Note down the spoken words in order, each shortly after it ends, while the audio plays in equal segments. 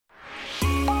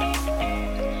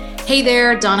Hey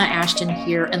there, Donna Ashton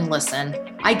here, and listen,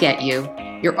 I get you.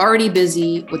 You're already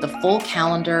busy with a full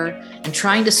calendar and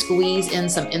trying to squeeze in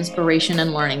some inspiration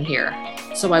and learning here.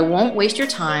 So I won't waste your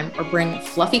time or bring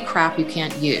fluffy crap you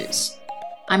can't use.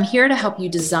 I'm here to help you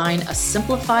design a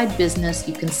simplified business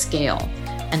you can scale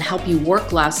and help you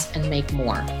work less and make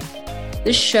more.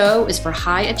 This show is for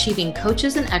high achieving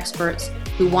coaches and experts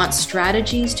who want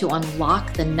strategies to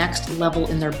unlock the next level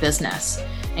in their business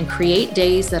and create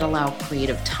days that allow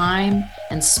creative time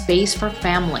and space for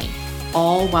family,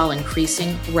 all while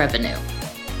increasing revenue.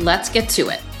 Let's get to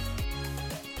it.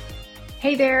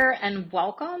 Hey there, and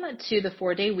welcome to the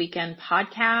 4-Day Weekend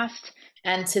podcast.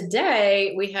 And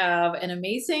today we have an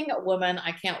amazing woman.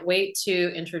 I can't wait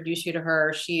to introduce you to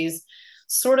her. She's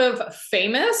sort of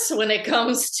famous when it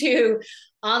comes to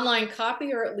online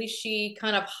copy, or at least she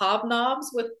kind of hobnobs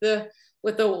with the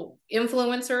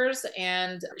influencers.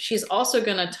 And she's also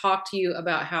going to talk to you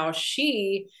about how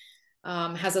she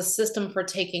has a system for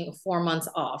taking 4 months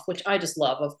off, which I just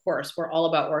love. Of course, we're all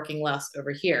about working less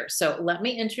over here. So let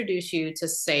me introduce you to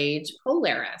Sage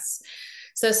Polaris.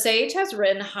 So Sage has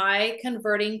written high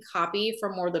converting copy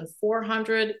for more than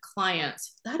 400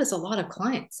 clients. That is a lot of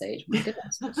clients, Sage. My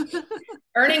goodness.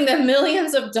 Earning them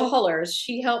millions of dollars.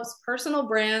 She helps personal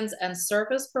brands and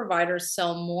service providers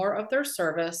sell more of their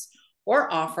service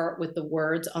or offer with the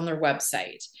words on their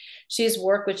website. She's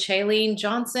worked with Shailene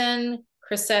Johnson,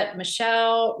 Chrisette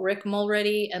Michelle, Rick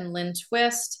Mulready, and Lynn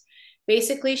Twist.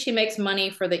 Basically, she makes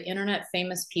money for the internet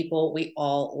famous people we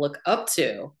all look up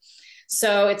to.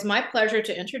 So it's my pleasure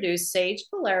to introduce Sage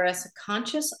Polaris,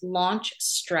 conscious launch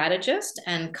strategist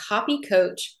and copy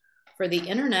coach for the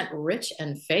internet rich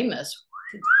and famous.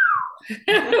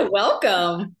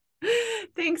 Welcome.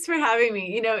 Thanks for having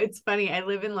me. You know, it's funny. I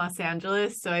live in Los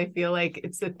Angeles, so I feel like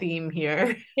it's a theme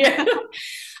here. Yeah.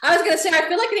 I was going to say, I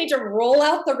feel like I need to roll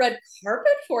out the red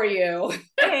carpet for you.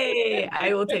 Hey,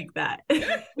 I will take that.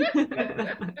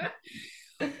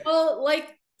 Well,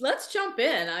 let's jump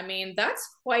in. I mean, that's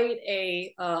quite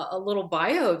a little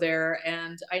bio there,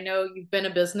 and I know you've been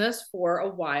a business for a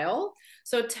while.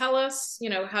 So tell us,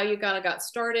 how you kind of got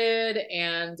started,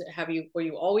 and were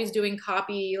you always doing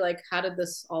copy? Like, how did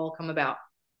this all come about?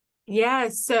 Yeah,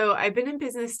 so I've been in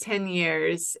business 10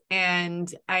 years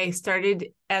and I started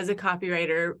as a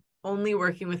copywriter, only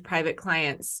working with private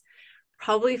clients,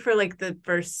 probably for like the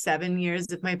first 7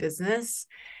 years of my business.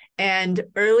 And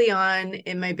early on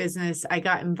in my business, I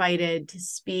got invited to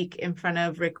speak in front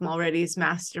of Rick Mulready's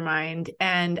mastermind.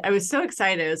 And I was so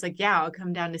excited. I was like, yeah, I'll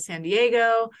come down to San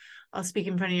Diego. I'll speak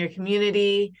in front of your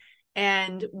community.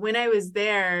 And when I was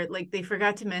there, like they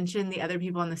forgot to mention the other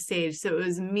people on the stage. So it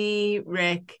was me,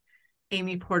 Rick,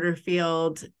 Amy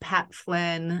Porterfield, Pat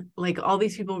Flynn, like all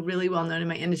these people really well known in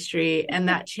my industry. And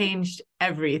that changed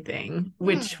everything,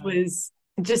 which was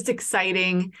just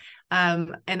exciting.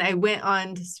 And I went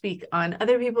on to speak on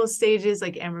other people's stages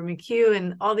like Amber McHugh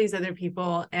and all these other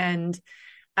people. And,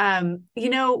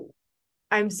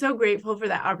 I'm so grateful for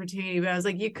that opportunity, but I was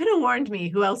like, you could have warned me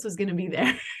who else was going to be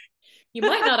there. You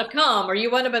might not have come, or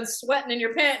you wouldn't have been sweating in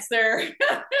your pants there.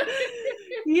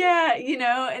 Yeah,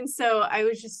 and so I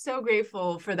was just so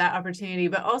grateful for that opportunity,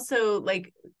 but also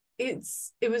like it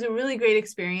was a really great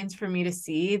experience for me to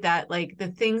see that like the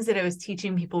things that I was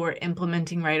teaching people were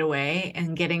implementing right away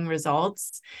and getting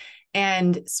results.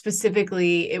 And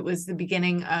specifically, it was the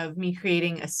beginning of me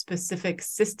creating a specific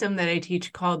system that I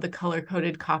teach called the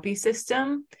color-coded copy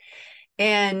system.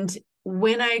 And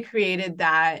when I created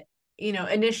that,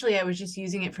 initially I was just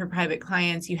using it for private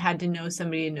clients. You had to know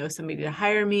somebody to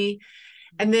hire me.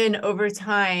 And then over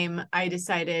time, I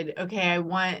decided, okay, I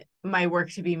want my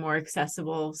work to be more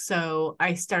accessible. So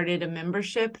I started a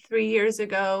membership 3 years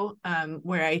ago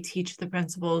where I teach the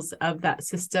principles of that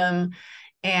system.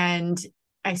 And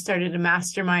I started a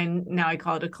mastermind. Now I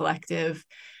call it a collective.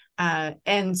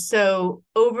 And so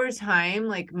over time,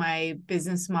 like my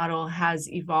business model has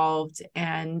evolved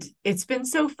and it's been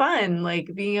so fun, like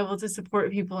being able to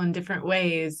support people in different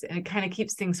ways. And it kind of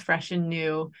keeps things fresh and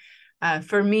new.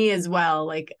 For me as well,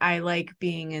 like I like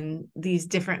being in these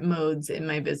different modes in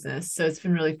my business. So it's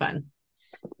been really fun.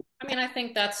 I mean, I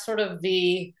think that's sort of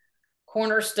the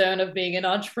cornerstone of being an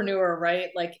entrepreneur, right?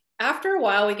 Like after a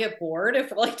while, we get bored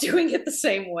if we're like doing it the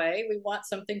same way. We want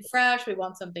something fresh, we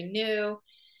want something new.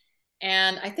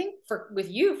 And I think with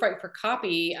you, for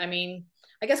copy, I mean,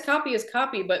 I guess copy is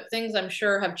copy, but things I'm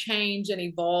sure have changed and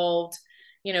evolved,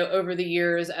 over the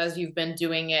years as you've been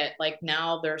doing it. Like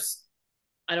now there's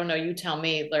I don't know, you tell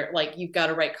me, like you've got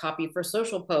to write copy for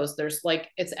social posts. There's like,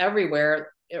 it's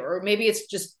everywhere. Or maybe it's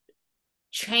just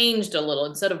changed a little.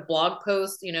 Instead of blog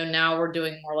posts, now we're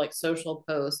doing more like social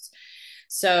posts.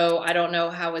 So I don't know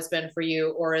how it's been for you,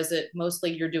 or is it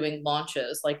mostly you're doing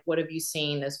launches? Like, what have you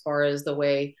seen as far as the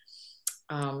way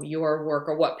your work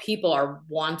or what people are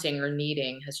wanting or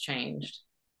needing has changed?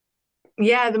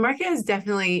 Yeah, the market has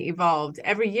definitely evolved.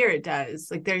 Every year it does.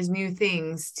 Like there's new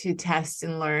things to test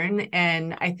and learn.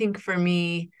 And I think for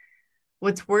me,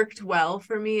 what's worked well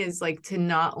for me is like to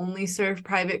not only serve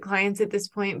private clients at this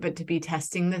point, but to be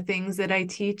testing the things that I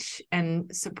teach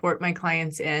and support my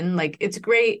clients in. Like it's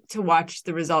great to watch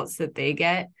the results that they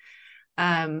get.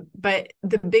 But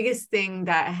the biggest thing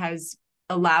that has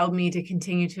allowed me to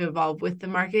continue to evolve with the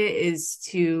market is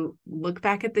to look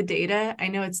back at the data. I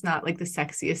know it's not like the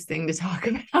sexiest thing to talk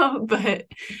about, but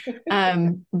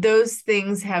those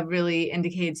things have really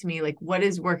indicated to me like what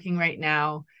is working right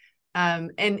now.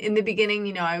 And in the beginning,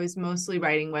 you know, I was mostly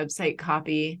writing website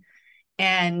copy,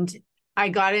 and I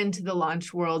got into the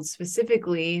launch world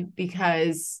specifically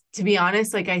because, to be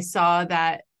honest, like I saw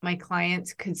that my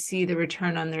clients could see the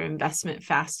return on their investment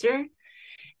faster.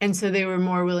 And so they were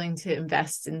more willing to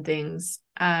invest in things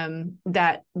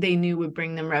that they knew would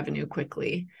bring them revenue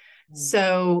quickly.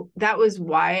 So that was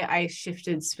why I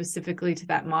shifted specifically to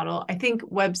that model. I think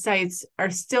websites are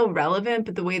still relevant,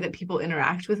 but the way that people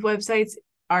interact with websites,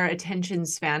 our attention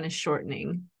span is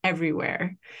shortening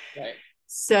everywhere. Right.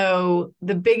 So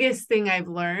the biggest thing I've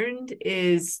learned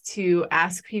is to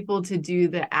ask people to do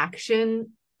the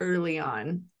action early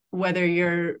on, whether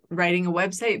you're writing a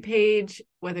website page,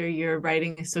 whether you're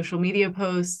writing a social media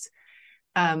post,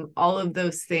 all of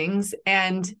those things.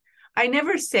 And I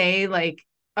never say like,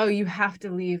 oh, you have to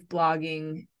leave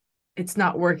blogging, it's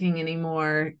not working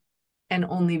anymore, and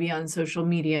only be on social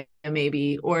media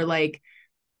maybe, or like,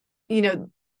 you know,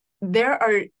 there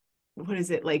are, what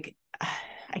is it, like,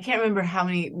 I can't remember how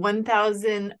many,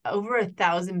 1,000, over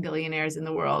 1,000 billionaires in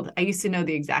the world. I used to know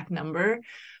the exact number,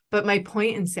 but my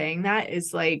point in saying that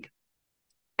is like,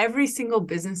 every single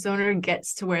business owner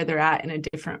gets to where they're at in a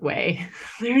different way.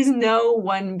 There's no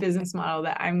one business model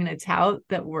that I'm going to tout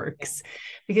that works,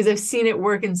 because I've seen it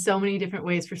work in so many different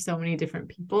ways for so many different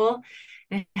people.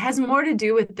 And it has more to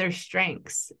do with their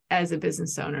strengths as a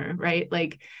business owner, right?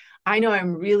 Like, I know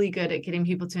I'm really good at getting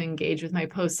people to engage with my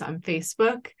posts on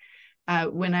Facebook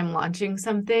when I'm launching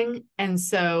something. And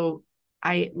so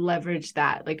I leverage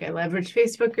that. Like I leverage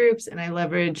Facebook groups and I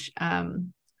leverage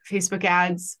Facebook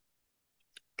ads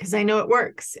because I know it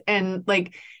works. And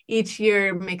like each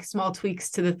year make small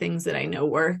tweaks to the things that I know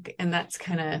work. And that's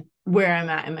kind of where I'm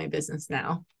at in my business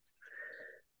now.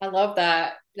 I love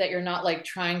that you're not like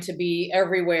trying to be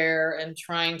everywhere and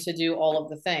trying to do all of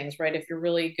the things, right? If you're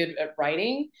really good at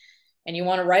writing and you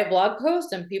want to write blog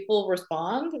posts and people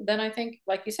respond, then I think,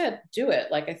 like you said, do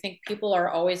it. Like I think people are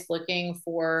always looking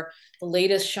for the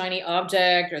latest shiny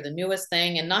object or the newest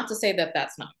thing. And not to say that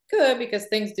that's not good, because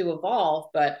things do evolve,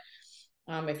 but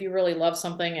if you really love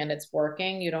something and it's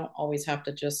working, you don't always have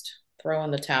to just throw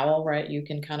in the towel, right? You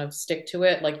can kind of stick to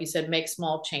it. Like you said, make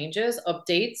small changes,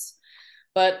 updates.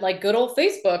 But like good old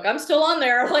Facebook, I'm still on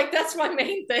there. Like that's my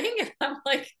main thing. And I'm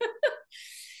like,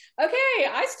 okay,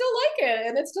 I still like it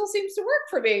and it still seems to work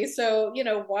for me. So,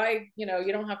 why, you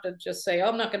don't have to just say, oh,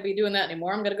 I'm not going to be doing that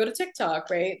anymore. I'm going to go to TikTok,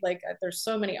 right? Like there's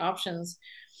so many options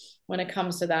when it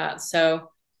comes to that. So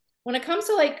when it comes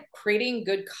to like creating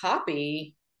good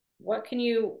copy, what can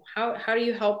you, how do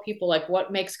you help people? Like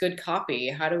what makes good copy?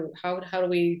 How do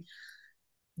we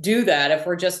do that if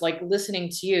we're just like listening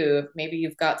to you? If maybe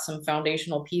you've got some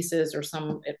foundational pieces or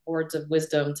some words of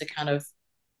wisdom to kind of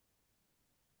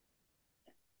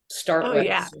start Oh, with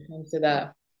yeah. to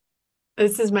that.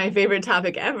 This is my favorite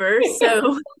topic ever.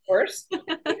 So, of course.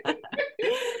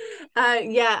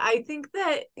 Yeah, I think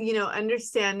that,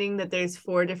 understanding that there's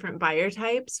 4 different buyer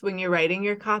types when you're writing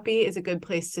your copy is a good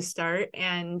place to start.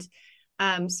 And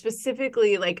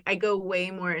specifically, like I go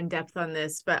way more in depth on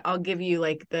this, but I'll give you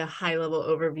like the high level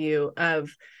overview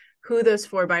of who those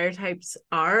 4 buyer types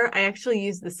are. I actually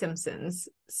use The Simpsons.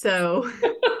 So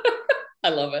I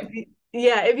love it.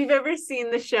 Yeah, if you've ever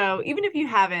seen the show, even if you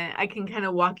haven't, I can kind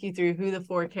of walk you through who the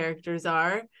 4 characters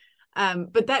are.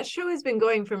 But that show has been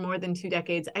going for more than 2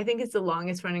 decades. I think it's the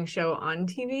longest running show on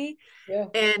TV. Yeah.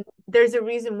 And there's a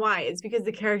reason why. It's because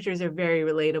the characters are very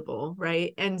relatable,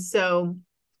 right? And so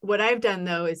what I've done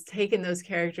though is taken those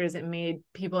characters and made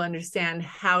people understand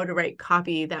how to write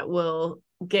copy that will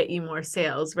get you more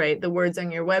sales, right? The words on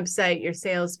your website, your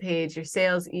sales page, your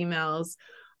sales emails,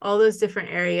 all those different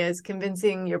areas,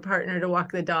 convincing your partner to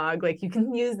walk the dog. Like you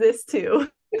can use this too.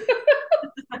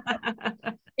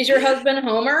 Is your husband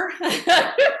Homer?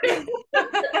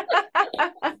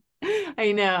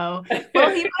 I know.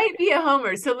 Well, he might be a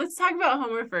Homer. So let's talk about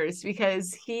Homer first,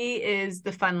 because he is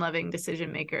the fun-loving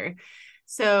decision maker.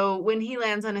 So when he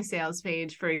lands on a sales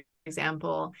page, for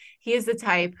example, he is the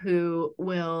type who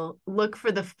will look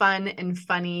for the fun and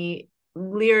funny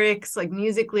lyrics, like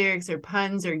music lyrics or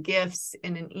puns or gifs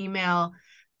in an email.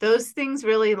 Those things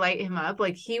really light him up.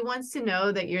 Like, he wants to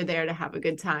know that you're there to have a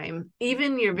good time.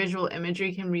 Even your visual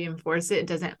imagery can reinforce it. It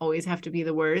doesn't always have to be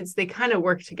the words. They kind of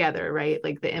work together, right?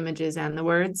 Like the images and the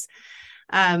words.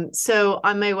 So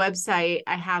on my website,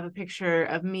 I have a picture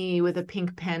of me with a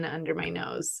pink pen under my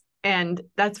nose. And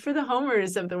that's for the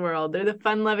homers of the world. They're the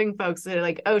fun-loving folks that are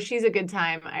like, oh, she's a good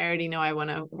time. I already know I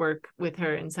want to work with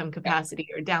her in some capacity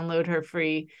or download her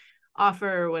free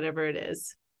offer or whatever it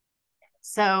is.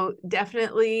 So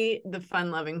definitely the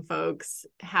fun-loving folks,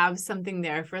 have something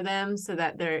there for them so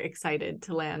that they're excited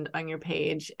to land on your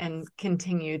page and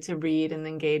continue to read and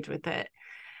engage with it.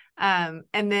 And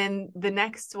then the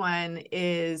next one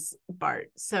is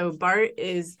Bart. So Bart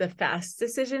is the fast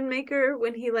decision maker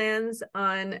when he lands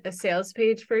on a sales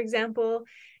page, for example,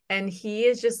 and he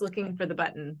is just looking for the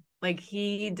button. Like,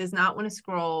 he does not want to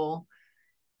scroll.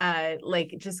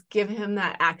 Like, just give him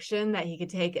that action that he could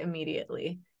take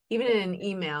immediately. Even in an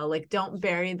email, like, don't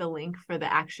bury the link for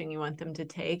the action you want them to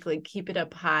take. Like, keep it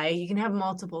up high. You can have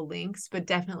multiple links, but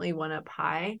definitely one up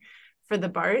high for the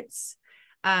Barts.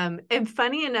 And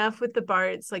funny enough, with the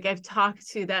Barts, like, I've talked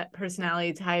to that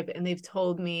personality type and they've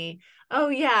told me, oh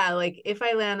yeah, like, if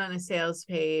I land on a sales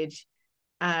page,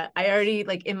 I already,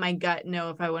 like, in my gut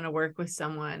know if I want to work with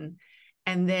someone.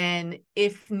 And then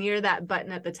if near that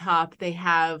button at the top, they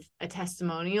have a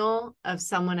testimonial of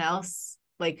someone else,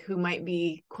 like, who might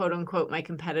be quote unquote my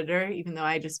competitor, even though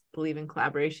I just believe in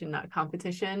collaboration, not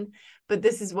competition. But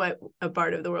this is what a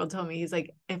Bart of the world told me. He's like,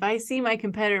 if I see my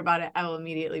competitor about it, I will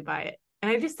immediately buy it. And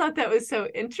I just thought that was so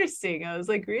interesting. I was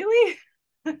like, really?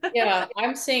 Yeah,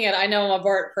 I'm seeing it. I know I'm a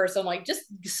Bart person. Like, just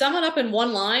sum it up in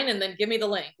one line and then give me the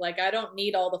link. Like, I don't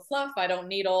need all the fluff. I don't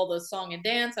need all the song and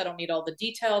dance. I don't need all the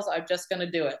details. I'm just going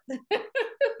to do it.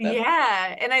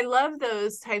 Yeah. And I love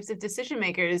those types of decision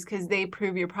makers because they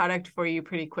prove your product for you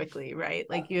pretty quickly, right?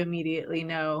 Like, you immediately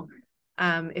know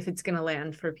if it's going to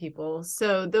land for people.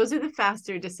 So those are the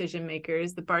faster decision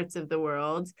makers, the Barts of the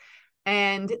world.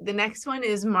 And the next one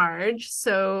is Marge.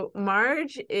 So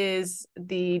Marge is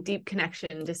the deep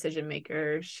connection decision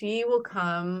maker. She will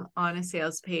come on a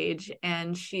sales page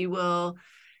and she will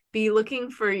be looking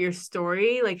for your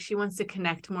story. Like, she wants to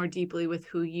connect more deeply with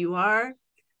who you are.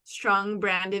 Strong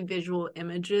branded visual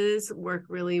images work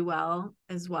really well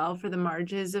as well for the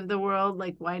Marges of the world.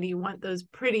 Like, why do you want those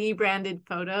pretty branded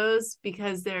photos?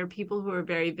 Because there are people who are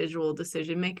very visual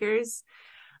decision makers.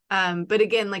 But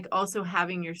again, like, also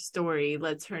having your story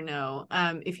lets her know.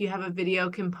 If you have a video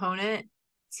component,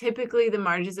 typically the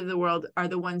Marges of the world are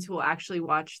the ones who will actually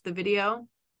watch the video.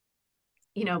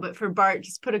 You know, but for Bart,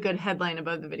 just put a good headline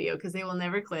above the video because they will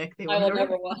never click. I will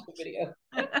never watch the video.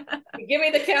 Give me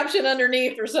the caption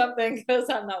underneath or something because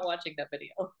I'm not watching that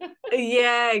video.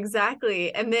 Yeah,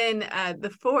 exactly. And then the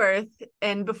fourth,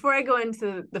 and before I go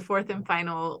into the fourth and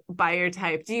final buyer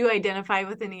type, do you identify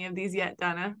with any of these yet,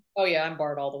 Donna? Oh yeah, I'm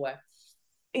Bart all the way.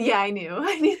 Yeah, I knew.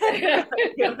 I knew that.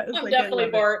 I'm like,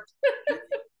 definitely Bart.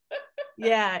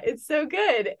 Yeah, it's so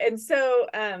good. And so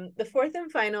the fourth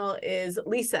and final is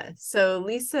Lisa. So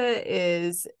Lisa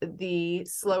is the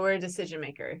slower decision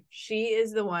maker. She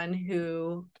is the one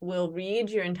who will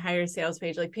read your entire sales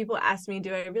page. Like, people ask me,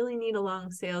 do I really need a long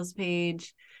sales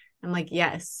page? I'm like,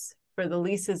 yes, for the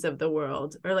Lisas of the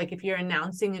world. Or like, if you're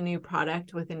announcing a new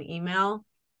product with an email,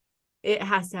 it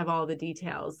has to have all the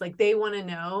details. Like, they want to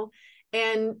know.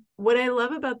 And what I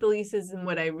love about the Lisas and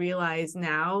what I realize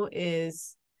now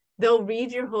is they'll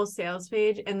read your whole sales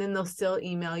page and then they'll still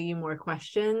email you more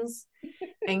questions.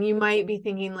 And you might be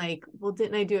thinking like, well,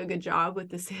 didn't I do a good job with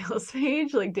the sales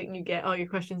page? Like, didn't you get all your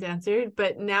questions answered?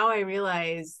 But now I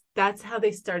realize that's how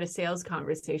they start a sales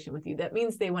conversation with you. That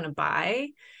means they want to buy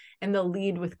and they'll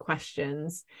lead with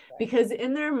questions. Right. Because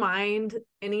in their mind,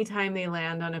 anytime they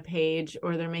land on a page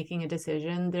or they're making a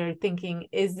decision, they're thinking,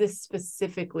 is this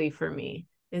specifically for me?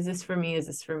 Is this for me? Is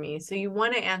this for me? So you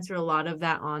want to answer a lot of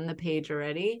that on the page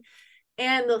already.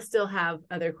 And they'll still have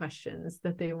other questions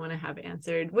that they want to have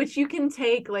answered, which you can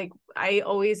take. Like, I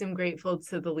always am grateful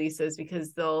to the Lisas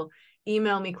because they'll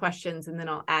email me questions and then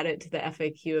I'll add it to the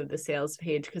FAQ of the sales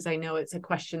page because I know it's a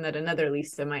question that another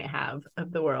Lisa might have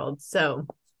of the world. So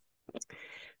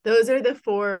those are the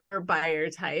 4 buyer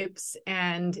types,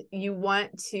 and you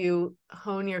want to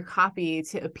hone your copy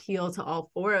to appeal to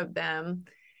all 4 of them.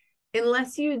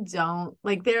 Unless you don't,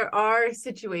 like, there are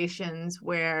situations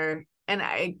where, and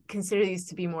I consider these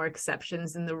to be more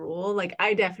exceptions than the rule. Like,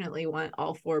 I definitely want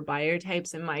all 4 buyer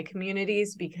types in my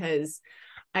communities because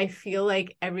I feel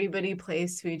like everybody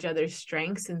plays to each other's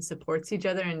strengths and supports each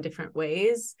other in different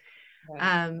ways.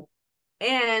 Right.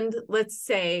 And let's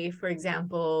say, for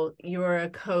example, you're a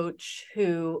coach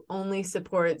who only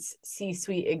supports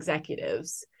C-suite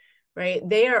executives, right?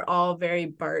 They are all very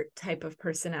Bart type of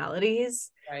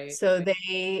personalities. Right. So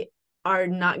they are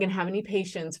not going to have any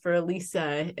patience for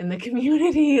Elisa in the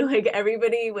community. Like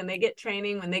everybody, when they get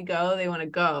training, when they go, they want to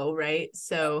go, right?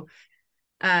 So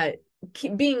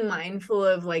being mindful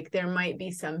of like there might be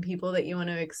some people that you want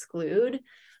to exclude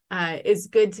is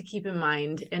good to keep in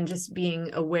mind, and just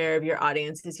being aware of your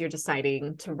audience as you're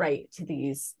deciding to write to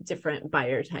these different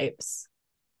buyer types.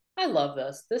 I love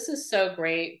this. This is so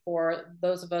great for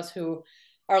those of us who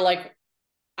are like,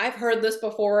 I've heard this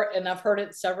before and I've heard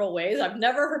it several ways. I've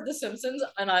never heard The Simpsons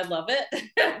and I love it.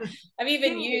 I've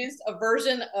even used a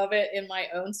version of it in my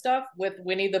own stuff with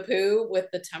Winnie the Pooh, with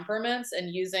the temperaments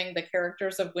and using the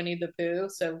characters of Winnie the Pooh.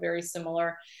 So very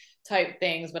similar type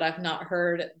things, but I've not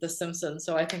heard The Simpsons.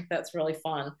 So I think that's really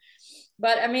fun.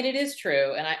 But I mean, it is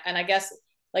true. And I guess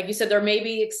like you said, there may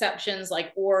be exceptions,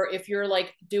 like, or if you're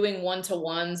like doing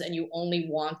one-to-ones and you only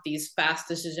want these fast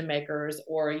decision makers,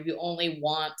 or you only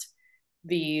want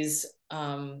these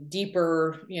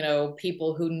deeper,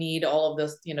 people who need all of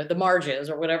this, the marges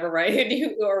or whatever,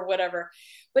 right? Or whatever.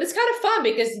 But it's kind of fun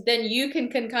because then you can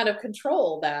kind of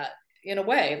control that in a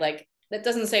way. Like that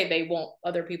doesn't say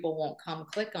other people won't come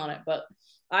click on it, but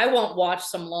I won't watch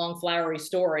some long flowery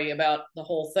story about the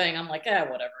whole thing. I'm like,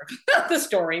 whatever. The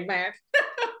story, man.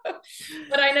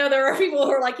 But I know there are people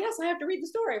who are like, yes, I have to read the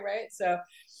story, right? So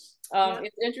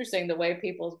it's interesting the way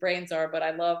people's brains are, but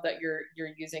I love that you're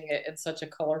using it in such a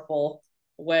colorful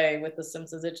way with The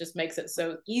Simpsons. It just makes it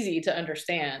so easy to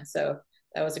understand. So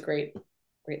that was a great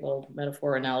little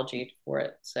metaphor analogy for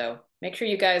it. So make sure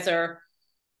you guys are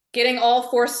getting all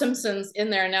 4 Simpsons in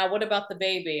there. Now, what about the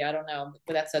baby? I don't know,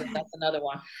 but that's another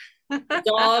one. The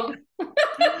dog.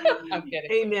 I'm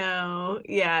kidding. I know.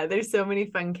 Yeah, there's so many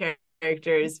fun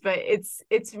characters, but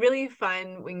it's really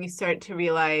fun when you start to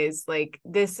realize like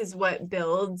this is what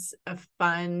builds a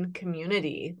fun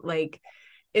community. Like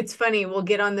it's funny, we'll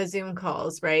get on the Zoom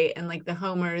calls, right? And like the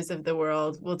Homers of the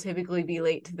world will typically be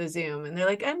late to the Zoom and they're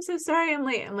like, I'm so sorry I'm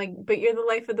late. I'm like, but you're the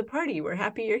life of the party. We're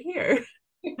happy you're here.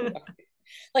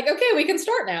 Like, okay, we can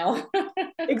start now.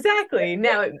 Exactly.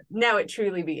 Now it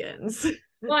truly begins.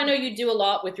 Well, I know you do a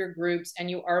lot with your groups and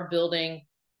you are building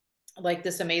like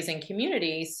this amazing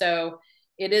community. So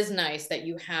it is nice that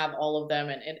you have all of them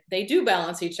and they do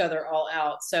balance each other all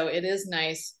out. So it is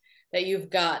nice that you've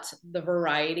got the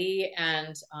variety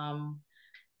and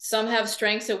some have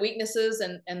strengths and weaknesses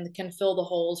and can fill the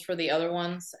holes for the other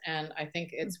ones. And I think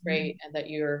it's great and that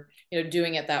you're,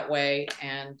 doing it that way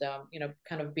and,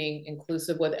 kind of being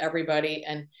inclusive with everybody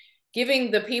and giving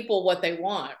the people what they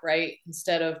want, right?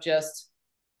 Instead of just,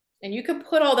 and you can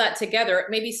put all that together.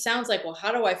 It maybe sounds like, well,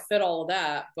 how do I fit all of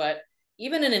that? But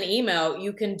even in an email,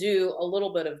 you can do a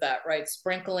little bit of that, right?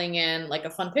 Sprinkling in like a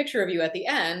fun picture of you at the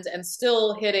end and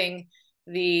still hitting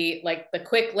the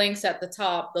quick links at the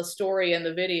top, the story and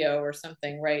the video or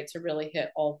something, right? To really hit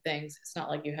all things. It's not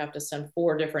like you have to send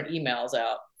 4 different emails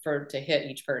out to hit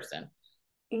each person.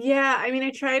 Yeah, I mean,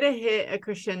 I try to hit a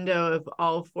crescendo of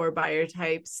all 4 buyer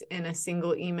types in a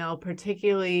single email,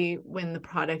 particularly when the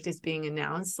product is being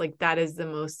announced. Like that is the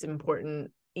most important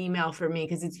email for me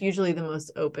because it's usually the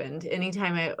most opened.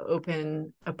 Anytime I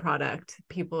open a product,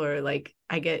 people are like,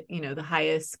 I get, the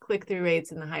highest click-through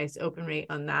rates and the highest open rate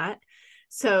on that.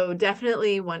 So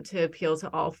definitely want to appeal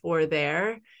to all 4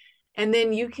 there. And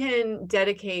then you can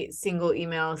dedicate single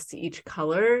emails to each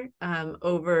color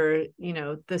over,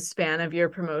 the span of your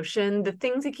promotion. The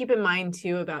thing to keep in mind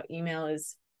too about email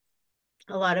is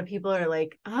a lot of people are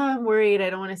like, oh, I'm worried. I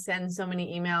don't want to send so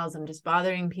many emails. I'm just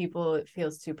bothering people. It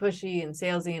feels too pushy and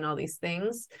salesy and all these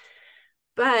things.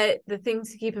 But the thing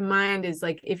to keep in mind is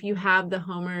like, if you have the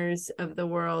Homers of the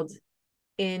world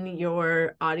in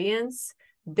your audience,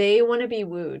 they want to be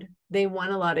wooed. They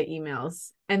want a lot of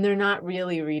emails and they're not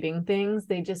really reading things.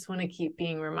 They just want to keep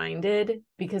being reminded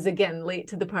because again, late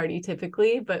to the party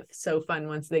typically, but so fun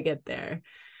once they get there.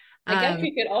 I guess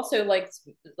you could also like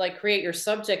create your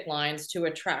subject lines to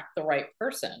attract the right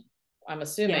person. I'm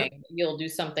assuming you'll do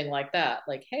something like that.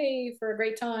 Like, hey, for a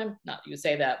great time. Not you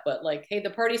say that, but like, hey, the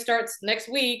party starts next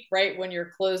week, right? When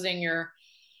you're closing your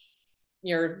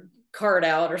card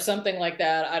out or something like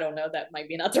that. I don't know. That might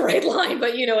be not the right line,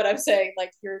 but you know what I'm saying?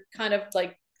 Like you're kind of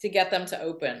like to get them to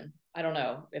open. I don't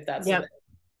know if that's,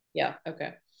 yeah.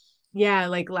 Okay. Yeah,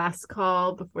 like last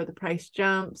call before the price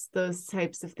jumps, those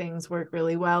types of things work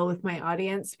really well with my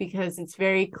audience because it's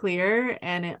very clear.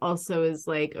 And it also is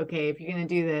like, okay, if you're going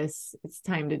to do this, it's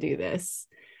time to do this.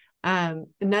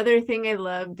 Another thing I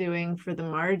love doing for the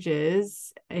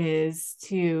Marges is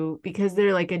to, because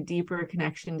they're like a deeper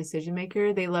connection decision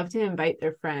maker, they love to invite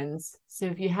their friends. So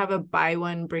if you have a buy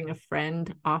one, bring a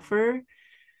friend offer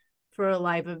for a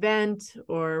live event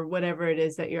or whatever it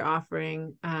is that you're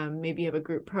offering, maybe you have a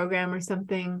group program or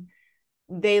something,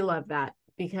 they love that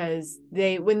because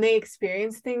when they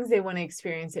experience things, they want to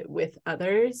experience it with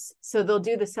others. So they'll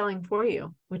do the selling for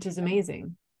you, which is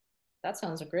amazing. That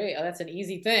sounds great. That's an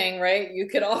easy thing, right? You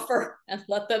could offer and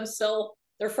let them sell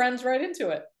their friends right into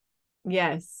it.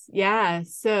 Yes. Yeah.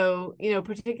 So,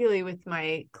 particularly with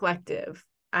my collective,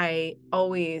 I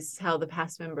always tell the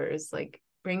past members, like,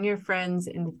 bring your friends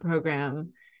into the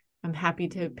program. I'm happy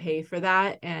to pay for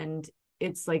that. And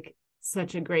it's like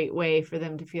such a great way for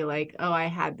them to feel like, oh, I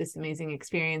had this amazing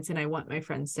experience and I want my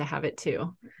friends to have it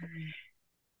too.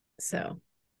 So,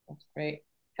 That's great.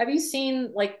 Have you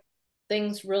seen like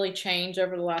things really change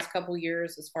over the last couple of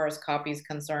years as far as copy is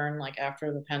concerned, like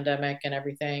after the pandemic and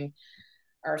everything?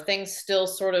 Are things still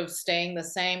sort of staying the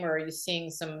same, or are you seeing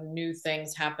some new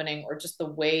things happening, or just the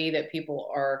way that people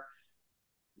are,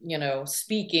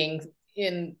 speaking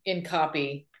in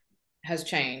copy has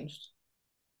changed?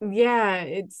 yeah,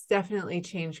 it's definitely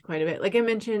changed quite a bit. Like I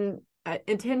mentioned,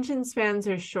 attention spans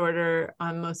are shorter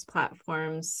on most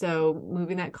platforms. So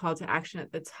moving that call to action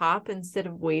at the top instead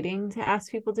of waiting to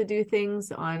ask people to do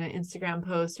things on an Instagram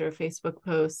post or a Facebook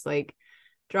post, like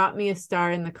drop me a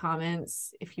star in the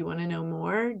comments if you want to know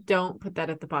more. Don't put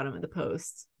that at the bottom of the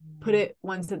post. Put it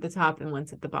once at the top and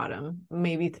once at the bottom,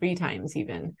 maybe 3 times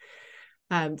even,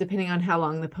 depending on how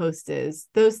long the post is.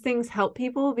 Those things help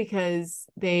people because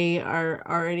they are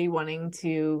already wanting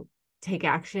to take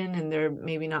action and they're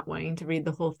maybe not wanting to read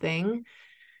the whole thing.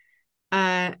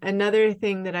 Another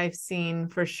thing that I've seen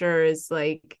for sure is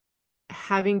like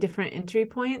having different entry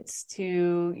points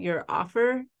to your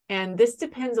offer. And this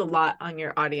depends a lot on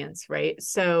your audience, right?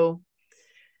 So,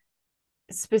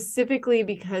 specifically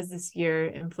because this year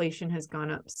inflation has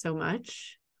gone up so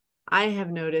much, I have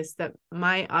noticed that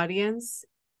my audience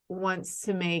wants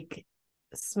to make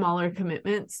smaller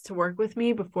commitments to work with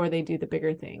me before they do the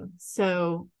bigger thing.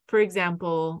 So, for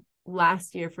example,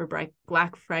 last year for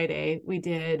Black Friday, we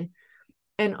did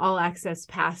an all access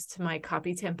pass to my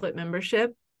copy template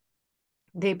membership.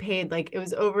 They paid like it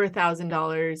was over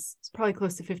 $1,000. It's probably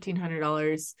close to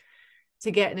 $1,500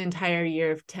 to get an entire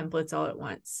year of templates all at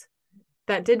once.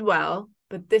 That did well,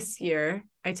 but this year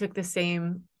I took the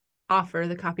same offer,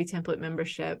 the copy template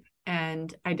membership,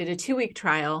 and I did a 2-week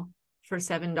trial for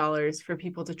 $7 for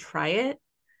people to try it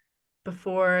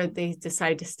before they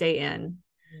decide to stay in.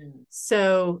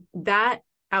 So that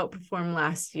outperformed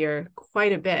last year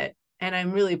quite a bit. And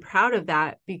I'm really proud of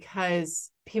that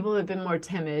because people have been more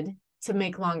timid to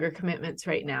make longer commitments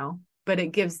right now, but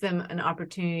it gives them an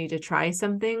opportunity to try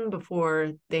something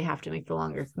before they have to make the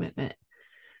longer commitment.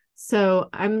 So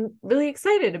I'm really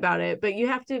excited about it, but you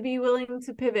have to be willing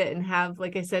to pivot and have,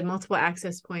 like I said, multiple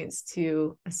access points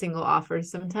to a single offer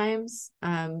sometimes,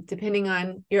 depending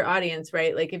on your audience,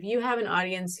 right? Like if you have an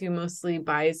audience who mostly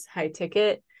buys high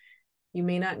ticket, you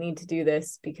may not need to do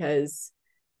this because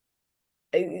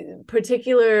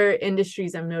particular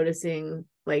industries I'm noticing,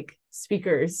 like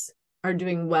speakers, are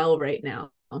doing well right now.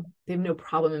 They have no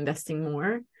problem investing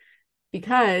more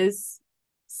because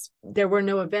there were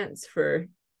no events for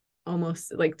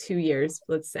almost like 2 years,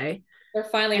 let's say. They're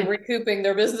finally recouping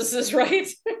their businesses, right?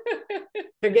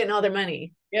 They're getting all their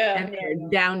money. Yeah. And they're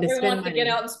down to Everyone spend wants to money. get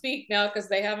out and speak now because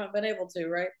they haven't been able to,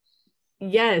 right?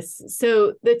 Yes.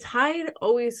 So the tide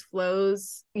always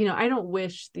flows. I don't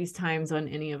wish these times on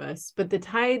any of us, but the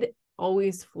tide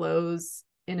always flows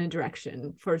in a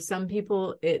direction. For some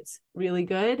people, it's really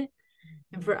good.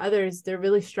 And for others, they're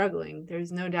really struggling.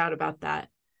 There's no doubt about that.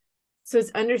 So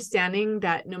it's understanding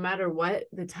that no matter what,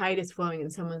 the tide is flowing in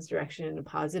someone's direction in a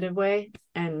positive way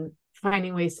and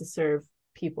finding ways to serve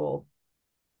people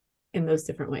in those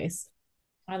different ways.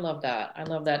 I love that. I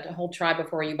love that whole try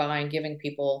before you buy and giving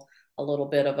people a little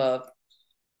bit of a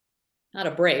not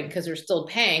a break because they're still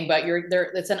paying, but you're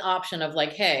there. It's an option of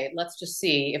like, hey, let's just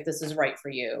see if this is right for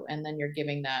you, and then you're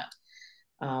giving that.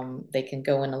 They can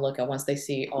go in and look at once they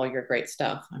see all your great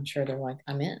stuff. I'm sure they're like,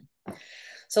 I'm in.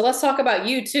 So let's talk about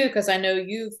you too, because I know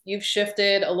you've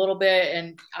shifted a little bit,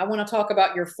 and I want to talk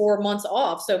about your 4 months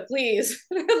off. So please,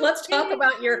 let's talk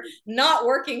about your not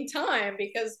working time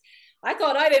because I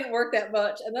thought I didn't work that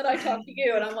much. And then I talked to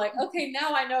you and I'm like, okay,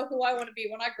 now I know who I want to be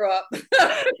when I grow up.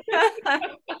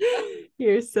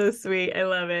 You're so sweet. I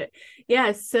love it.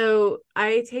 Yeah. So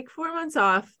I take 4 months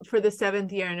off for the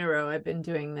 7th year in a row. I've been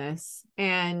doing this.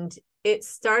 And it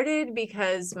started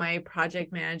because my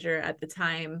project manager at the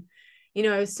time,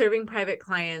 I was serving private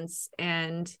clients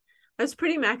and I was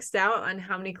pretty maxed out on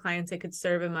how many clients I could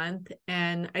serve a month.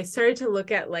 And I started to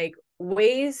look at like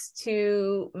ways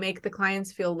to make the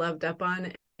clients feel loved up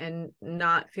on and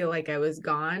not feel like I was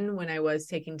gone when I was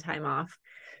taking time off.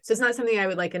 So it's not something I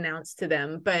would like announce to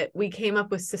them, but we came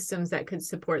up with systems that could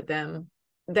support them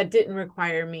that didn't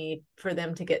require me for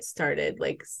them to get started,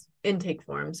 like intake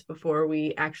forms before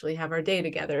we actually have our day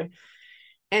together.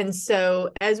 And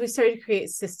so as we started to create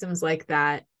systems like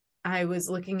that, I was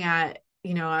looking at,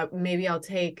 maybe I'll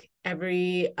take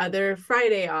every other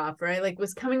Friday off, or I like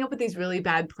was coming up with these really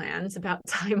bad plans about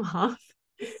time off.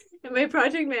 And my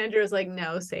project manager was like,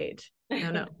 no, Sage,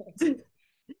 no.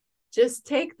 Just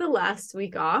take the last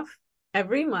week off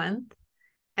every month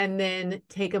and then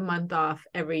take a month off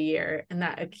every year. And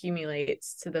that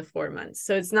accumulates to the 4 months.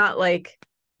 So it's not like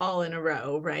all in a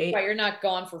row, right? Right, you're not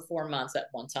gone for 4 months at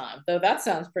one time. Though that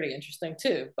sounds pretty interesting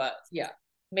too. But yeah,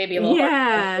 maybe a little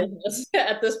Yeah. hard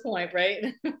at this point,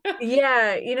 right?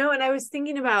 Yeah. And I was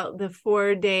thinking about the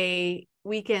 4-day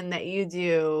weekend that you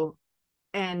do.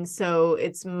 And so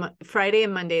it's Friday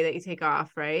and Monday that you take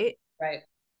off, right? Right.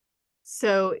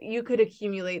 So you could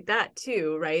accumulate that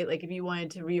too, right? Like if you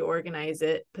wanted to reorganize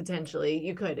it, potentially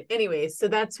you could. Anyway, so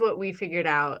that's what we figured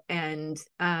out. And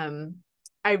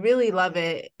I really love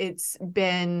it. It's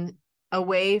been a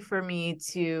way for me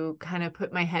to kind of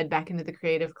put my head back into the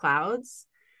creative clouds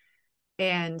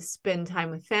and spend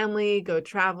time with family, go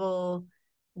travel,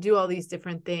 do all these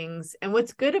different things. And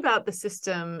what's good about the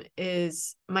system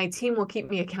is my team will keep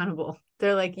me accountable.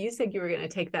 They're like, you said you were going to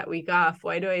take that week off.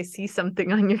 Why do I see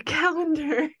something on your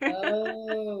calendar?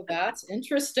 Oh, that's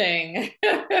interesting.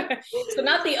 So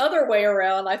not the other way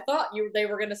around. I thought they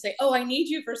were going to say, "Oh, I need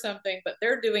you for something," but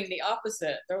they're doing the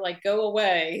opposite. They're like, "Go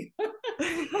away."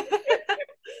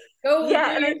 Go do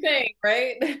Yeah, your thing,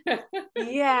 right?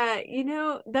 yeah,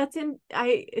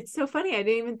 it's so funny. I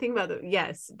didn't even think about it.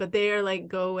 Yes, but they are like,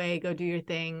 go away, go do your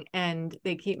thing, and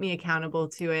they keep me accountable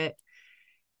to it.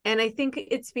 And I think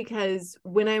it's because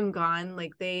when I'm gone,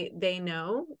 like they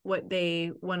know what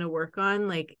they want to work on.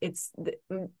 Like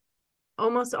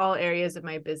almost all areas of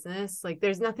my business. Like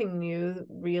there's nothing new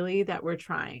really that we're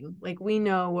trying. Like we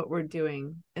know what we're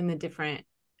doing in the different,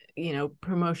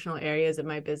 promotional areas of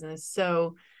my business.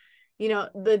 So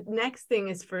the next thing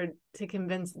is to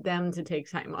convince them to take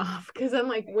time off, because I'm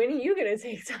like, when are you going to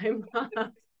take time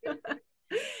off?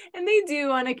 And they do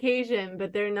on occasion,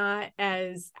 but they're not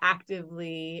as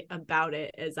actively about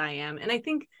it as I am. And I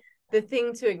think the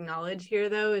thing to acknowledge here,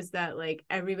 though, is that like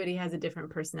everybody has a different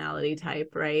personality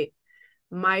type, right?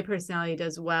 My personality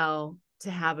does well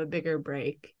to have a bigger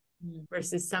break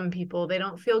versus some people, they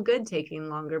don't feel good taking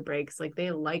longer breaks. Like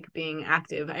they like being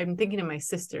active. I'm thinking of my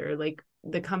sister, like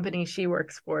the company she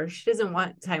works for, she doesn't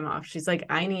want time off. She's like,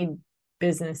 I need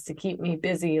business to keep me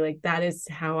busy. Like that is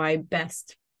how I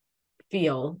best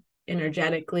feel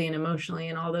energetically and emotionally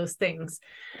and all those things.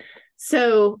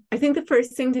 So I think the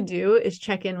first thing to do is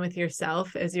check in with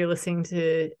yourself as you're listening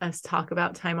to us talk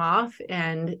about time off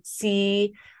and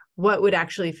see what would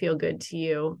actually feel good to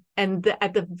you. And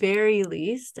at the very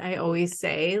least, I always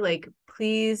say, like,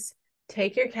 please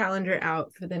take your calendar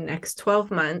out for the next 12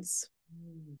 months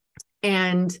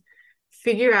and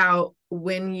figure out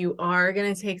when you are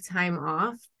going to take time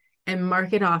off and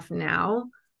mark it off now.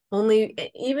 Only,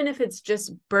 even if it's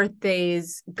just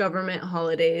birthdays, government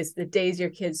holidays, the days your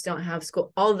kids don't have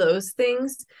school, all those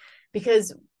things.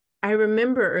 Because I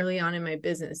remember early on in my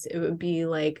business, it would be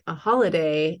like a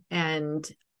holiday and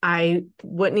I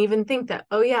wouldn't even think that,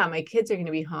 oh yeah, my kids are going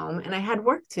to be home and I had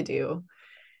work to do.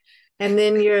 And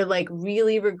then you're like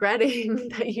really regretting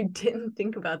that you didn't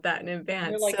think about that in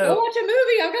advance. You're like, go watch a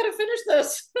movie. I've got to finish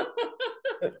this.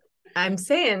 I'm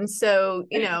saying, so,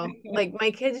 like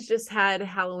my kids just had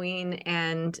Halloween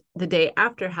and the day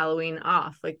after Halloween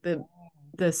off. Like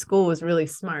the school was really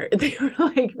smart. They were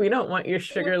like, we don't want your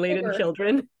sugar laden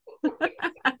children.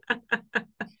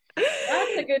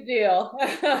 That's a good deal.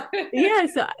 Yeah,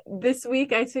 so this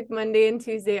week I took Monday and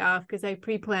Tuesday off because I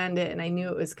pre-planned it and I knew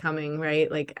it was coming, right?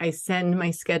 Like I send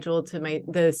my schedule to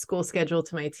the school schedule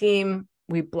to my team.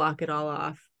 We block it all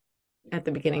off at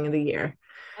the beginning of the year.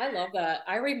 I love that.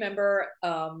 I remember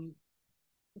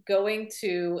going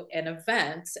to an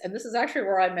event, and this is actually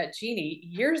where I met Jeannie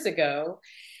years ago.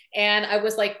 And I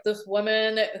was like, this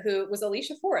woman who was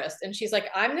Alicia Forrest, and she's like,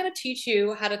 I'm going to teach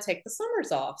you how to take the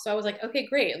summers off. So I was like, okay,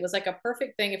 great. It was like a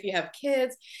perfect thing if you have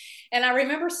kids. And I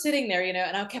remember sitting there,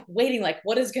 and I kept waiting, like,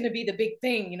 what is going to be the big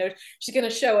thing? She's going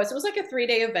to show us. It was like a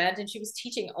 3-day event, and she was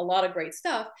teaching a lot of great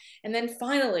stuff. And then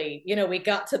finally, we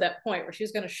got to that point where she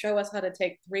was going to show us how to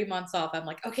take 3 months off. I'm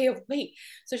like, okay, wait.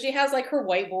 So she has like her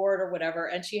whiteboard or whatever,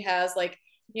 and she has like,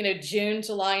 June,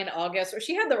 July, and August, or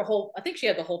I think she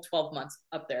had the whole 12 months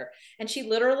up there. And she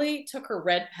literally took her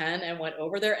red pen and went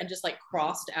over there and just like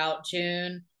crossed out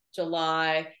June,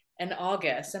 July, and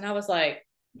August. And I was like,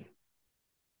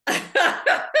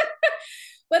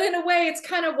 but in a way, it's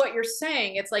kind of what you're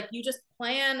saying. It's like you just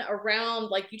plan around,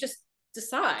 like you just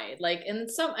decide. Like, and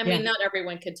I mean, not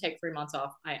everyone could take 3 months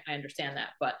off. I understand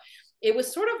that, but it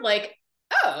was sort of like,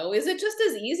 oh, is it just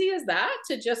as easy as that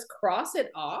to just cross it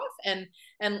off and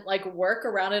like work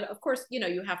around it? Of course,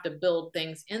 you have to build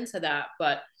things into that,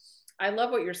 but I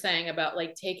love what you're saying about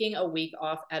like taking a week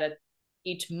off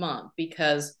each month,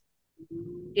 because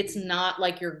it's not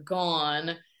like you're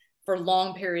gone for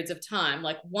long periods of time.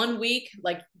 Like 1 week,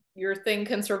 like your thing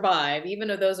can survive, even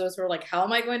though those of us were like, how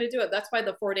am I going to do it? That's why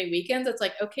the 4-day weekends, it's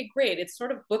like, okay, great. It's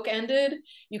sort of bookended.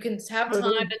 You can have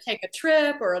time to take a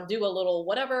trip or do a little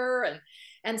whatever,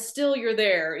 and still you're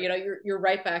there, you're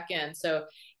right back in. So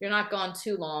you're not gone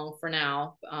too long for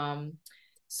now.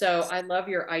 So I love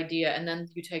your idea. And then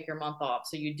you take your month off.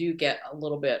 So you do get a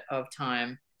little bit of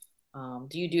time.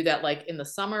 Do you do that like in the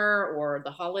summer or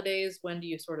the holidays? When do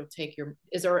you sort of take you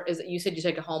said you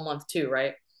take a whole month too,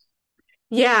 right?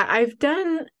 Yeah, I've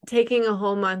done taking a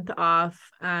whole month off.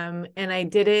 And I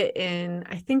did it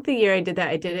I think the year I did that,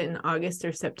 I did it in August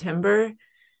or September.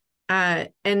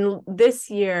 And this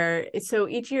year, so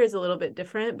each year is a little bit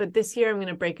different, but this year I'm going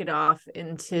to break it off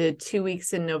into 2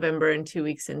 weeks in November and 2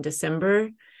 weeks in December.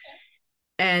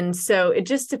 And so it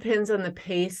just depends on the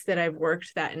pace that I've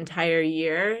worked that entire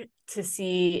year to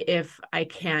see if I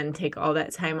can take all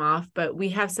that time off. But we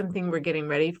have something we're getting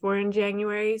ready for in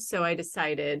January. So I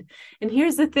decided, and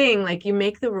here's the thing, like you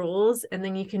make the rules and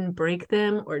then you can break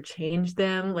them or change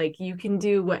them. Like you can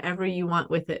do whatever you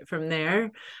want with it from there.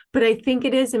 But I think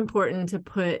it is important to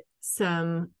put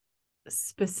some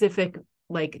specific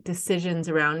like decisions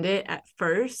around it at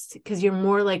first, because you're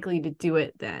more likely to do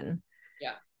it then.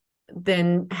 Yeah.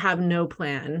 Than have no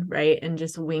plan, right? And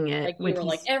just wing it. Like you were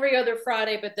like every other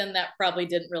Friday, but then that probably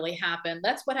didn't really happen.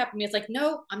 That's what happened to me. It's like,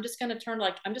 no, I'm just going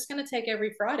to take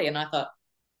every Friday. And I thought,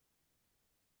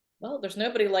 well, there's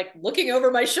nobody like looking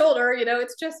over my shoulder,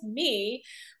 it's just me.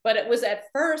 But it was at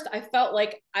first, I felt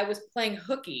like I was playing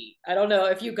hooky. I don't know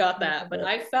if you got that, but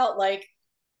I felt like,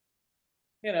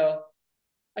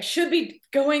 I should be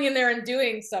going in there and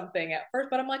doing something at first,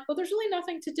 but I'm like, well, there's really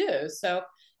nothing to do. So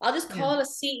I'll just call it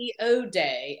a CEO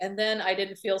day. And then I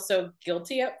didn't feel so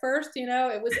guilty at first.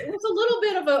 It was a little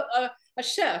bit of a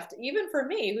shift, even for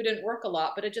me who didn't work a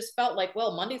lot, but it just felt like,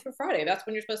 well, Monday through Friday, that's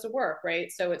when you're supposed to work.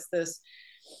 Right. So it's this,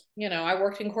 I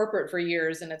worked in corporate for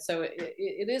years, and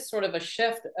it is sort of a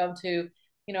shift to,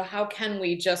 how can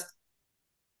we just,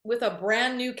 with a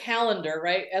brand new calendar,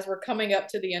 right, as we're coming up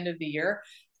to the end of the year,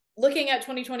 looking at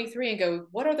 2023 and go,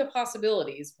 what are the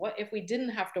possibilities? What if we didn't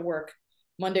have to work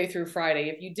Monday through Friday?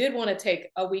 If you did want to take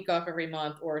a week off every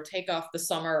month or take off the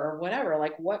summer or whatever,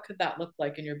 like what could that look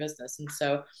like in your business? And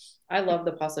so I love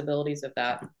the possibilities of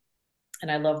that. And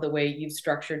I love the way you've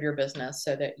structured your business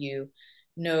so that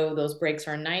those breaks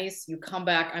are nice. You come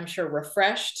back, I'm sure,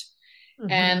 refreshed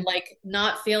and like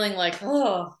not feeling like,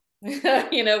 oh,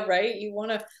 right? You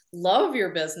want to love your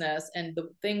business and the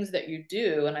things that you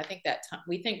do. And I think that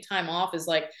we think time off is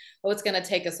like, oh, it's going to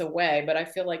take us away. But I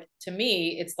feel like, to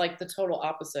me, it's like the total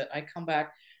opposite. I come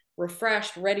back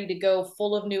refreshed, ready to go,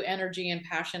 full of new energy and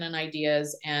passion and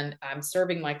ideas. And I'm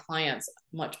serving my clients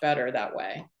much better that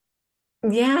way.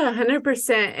 Yeah, 100%.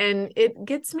 And it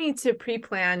gets me to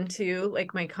pre-plan too,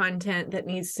 like my content that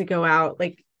needs to go out.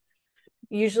 Like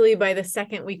usually by the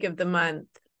second week of the month,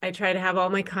 I try to have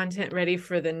all my content ready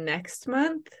for the next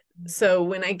month. So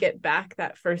when I get back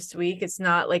that first week, it's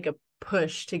not like a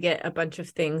push to get a bunch of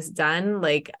things done.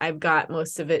 Like I've got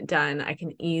most of it done. I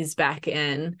can ease back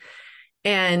in.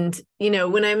 And,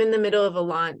 when I'm in the middle of a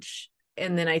launch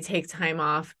and then I take time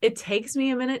off, it takes me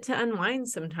a minute to unwind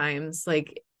sometimes.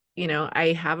 Like,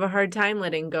 I have a hard time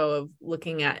letting go of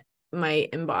looking at my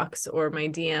inbox or my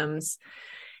DMs.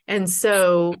 And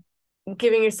so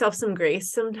giving yourself some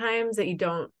grace sometimes, that you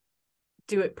don't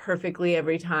do it perfectly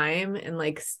every time and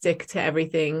like stick to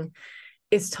everything,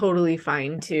 is totally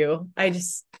fine too.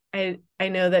 I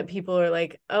know that people are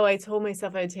like, oh, I told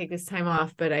myself I'd take this time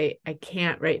off, but I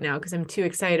can't right now because I'm too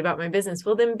excited about my business.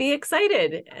 Well, then be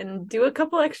excited and do a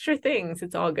couple extra things.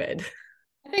 It's all good.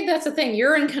 I think that's the thing.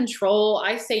 You're in control.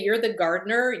 I say you're the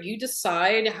gardener. You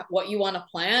decide what you want to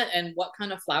plant and what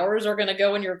kind of flowers are going to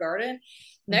go in your garden.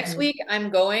 Next week, I'm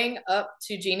going up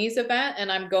to Jeannie's event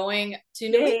and I'm going to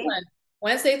New England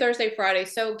Wednesday, Thursday, Friday.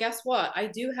 So guess what? I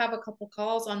do have a couple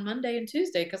calls on Monday and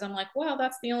Tuesday because I'm like, well,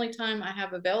 that's the only time I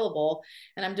have available.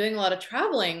 And I'm doing a lot of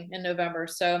traveling in November.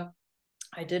 So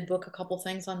I did book a couple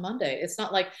things on Monday. It's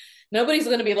not like nobody's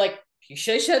going to be like,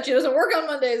 she said she doesn't work on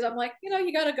Mondays. I'm like,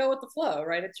 you got to go with the flow,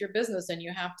 right? It's your business and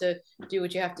you have to do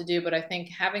what you have to do. But I think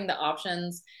having the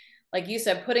options, like you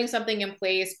said, putting something in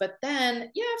place, but then,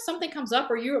 yeah, if something comes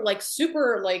up or you're like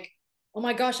super like, oh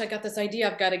my gosh, I got this idea,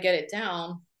 I've got to get it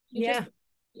down. You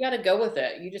got to go with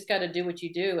it. You just got to do what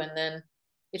you do. And then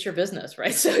it's your business,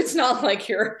 right? So it's not like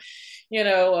you're,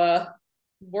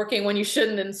 working when you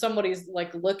shouldn't and somebody's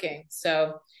like looking.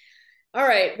 So all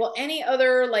right. Well, any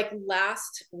other like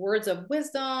last words of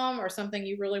wisdom or something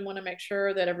you really want to make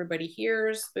sure that everybody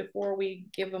hears before we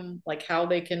give them like how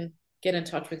they can get in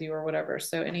touch with you or whatever?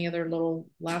 So any other little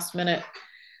last minute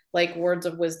like words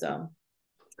of wisdom?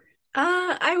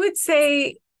 I would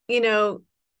say,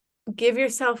 give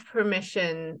yourself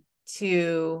permission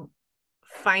to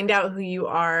find out who you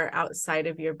are outside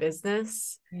of your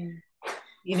business.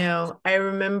 I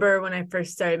remember when I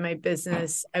first started my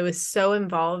business, I was so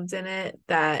involved in it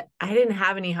that I didn't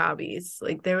have any hobbies.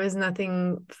 Like there was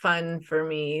nothing fun for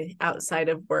me outside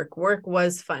of work. Work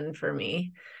was fun for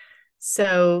me.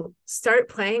 So start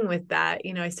playing with that.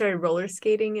 I started roller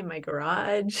skating in my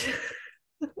garage.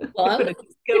 I put a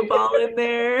disco ball in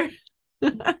there.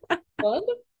 Fun.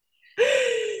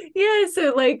 Yeah,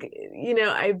 so like,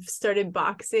 I've started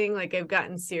boxing, like I've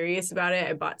gotten serious about it.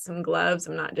 I bought some gloves.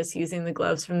 I'm not just using the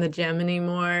gloves from the gym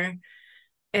anymore.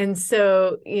 And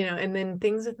so, and then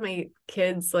things with my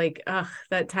kids, like,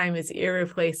 that time is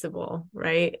irreplaceable,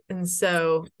 right? And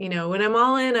so, when I'm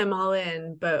all in, I'm all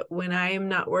in. But when I am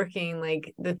not working,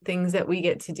 like the things that we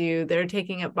get to do, they're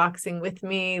taking up boxing with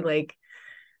me. Like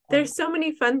there's so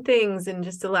many fun things, and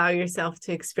just allow yourself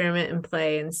to experiment and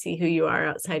play and see who you are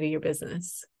outside of your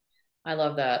business. I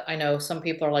love that. I know some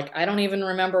people are like, I don't even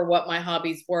remember what my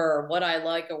hobbies were, or what I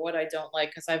like or what I don't like,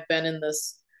 because I've been in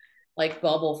this like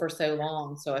bubble for so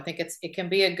long. So I think it can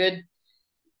be a good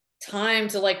time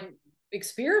to like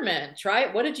experiment, try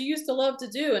it. What did you used to love to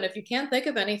do? And if you can't think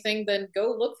of anything, then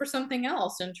go look for something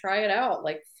else and try it out.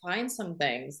 Like find some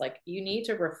things. Like you need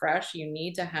to refresh, you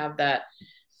need to have that.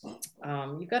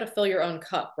 You've got to fill your own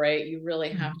cup, right? You really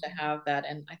have to have that.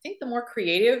 And I think the more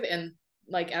creative and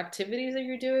like activities that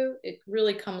you do, it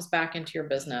really comes back into your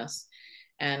business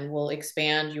and will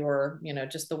expand your,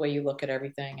 just the way you look at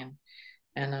everything.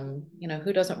 And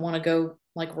who doesn't want to go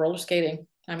like roller skating?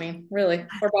 I mean, really,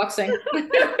 or boxing or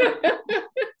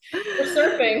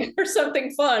surfing or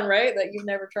something fun, right? That you've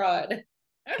never tried.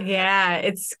 Yeah,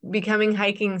 it's becoming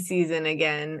hiking season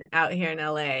again out here in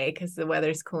LA because the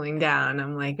weather's cooling down.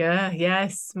 I'm like,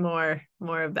 yes, more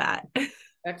of that.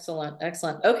 Excellent.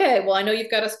 Excellent. Okay. Well, I know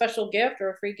you've got a special gift or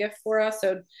a free gift for us.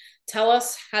 So tell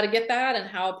us how to get that and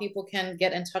how people can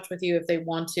get in touch with you if they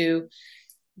want to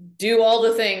do all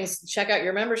the things, check out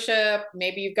your membership.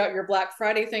 Maybe you've got your Black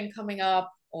Friday thing coming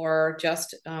up, or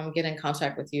just get in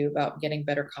contact with you about getting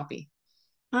better copy.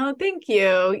 Oh, thank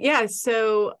you. Yeah,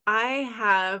 so I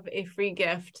have a free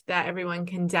gift that everyone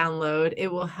can download.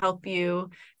 It will help you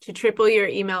to triple your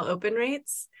email open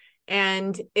rates.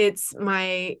 And it's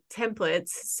my templates.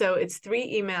 So it's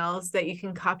 3 emails that you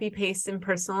can copy, paste, and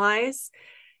personalize.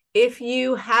 If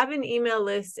you have an email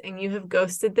list and you have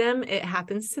ghosted them, it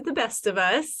happens to the best of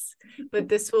us, but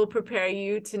this will prepare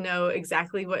you to know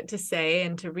exactly what to say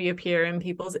and to reappear in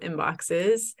people's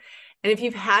inboxes. And if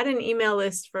you've had an email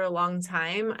list for a long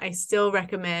time, I still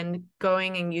recommend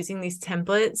going and using these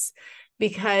templates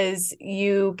because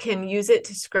you can use it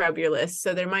to scrub your list.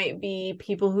 So there might be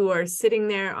people who are sitting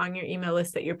there on your email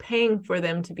list that you're paying for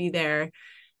them to be there,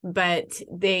 but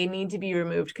they need to be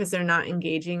removed because they're not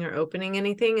engaging or opening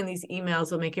anything. And these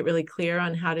emails will make it really clear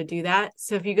on how to do that.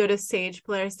 So if you go to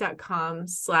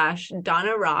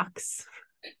sagepolaris.com/Donna Rocks,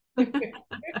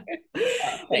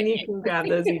 then you can grab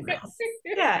those emails.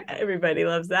 Yeah, everybody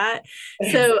loves that.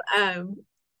 So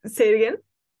say it again.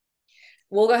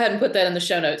 We'll go ahead and put that in the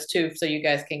show notes too, so you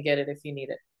guys can get it if you need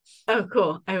it. Oh,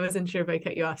 cool. I wasn't sure if I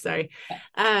cut you off. Sorry.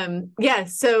 Yeah.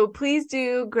 So please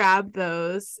do grab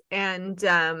those. And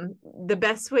the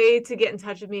best way to get in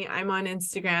touch with me, I'm on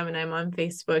Instagram and I'm on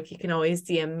Facebook. You can always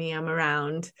DM me. I'm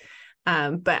around.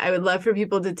 But I would love for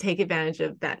people to take advantage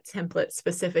of that template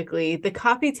specifically. The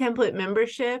copy template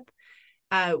membership,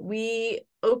 we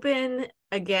open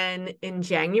again in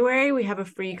January. We have a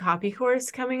free copy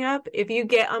course coming up. If you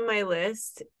get on my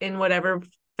list in whatever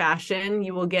fashion,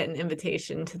 you will get an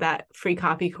invitation to that free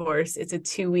copy course. It's a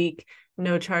 2-week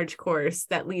no charge course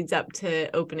that leads up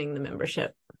to opening the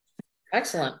membership.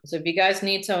 Excellent. So if you guys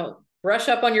need to brush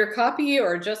up on your copy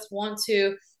or just want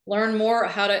to learn more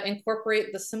how to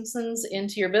incorporate The Simpsons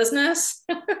into your business,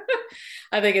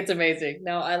 I think it's amazing.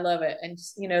 No, I love it. And,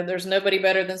 you know, there's nobody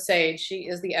better than Sage. She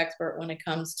is the expert when it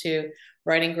comes to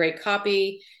writing great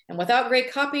copy. And without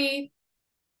great copy,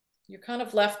 you're kind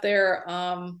of left there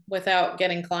without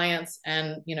getting clients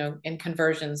and, you know, in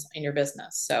conversions in your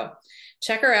business. So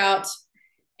check her out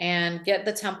and get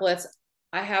the templates.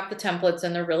 I have the templates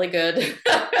and they're really good.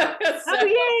 Oh,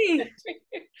 yay.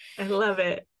 I love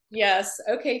it. Yes.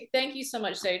 Okay. Thank you so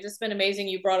much, Sage. It's been amazing.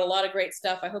 You brought a lot of great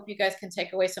stuff. I hope you guys can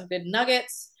take away some good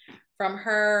nuggets from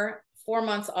her. 4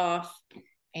 months off.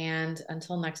 And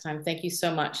until next time, thank you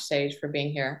so much, Sage, for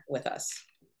being here with us.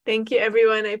 Thank you,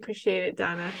 everyone. I appreciate it,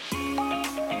 Donna.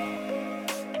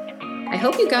 I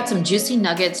hope you got some juicy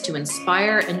nuggets to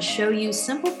inspire and show you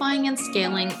simplifying and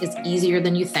scaling is easier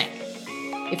than you think.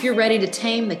 If you're ready to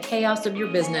tame the chaos of your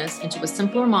business into a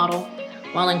simpler model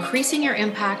while increasing your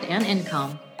impact and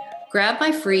income, grab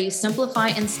my free Simplify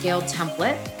and Scale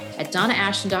template at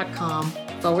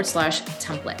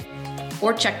donnaashton.com/template,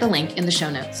 or check the link in the show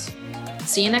notes.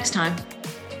 See you next time.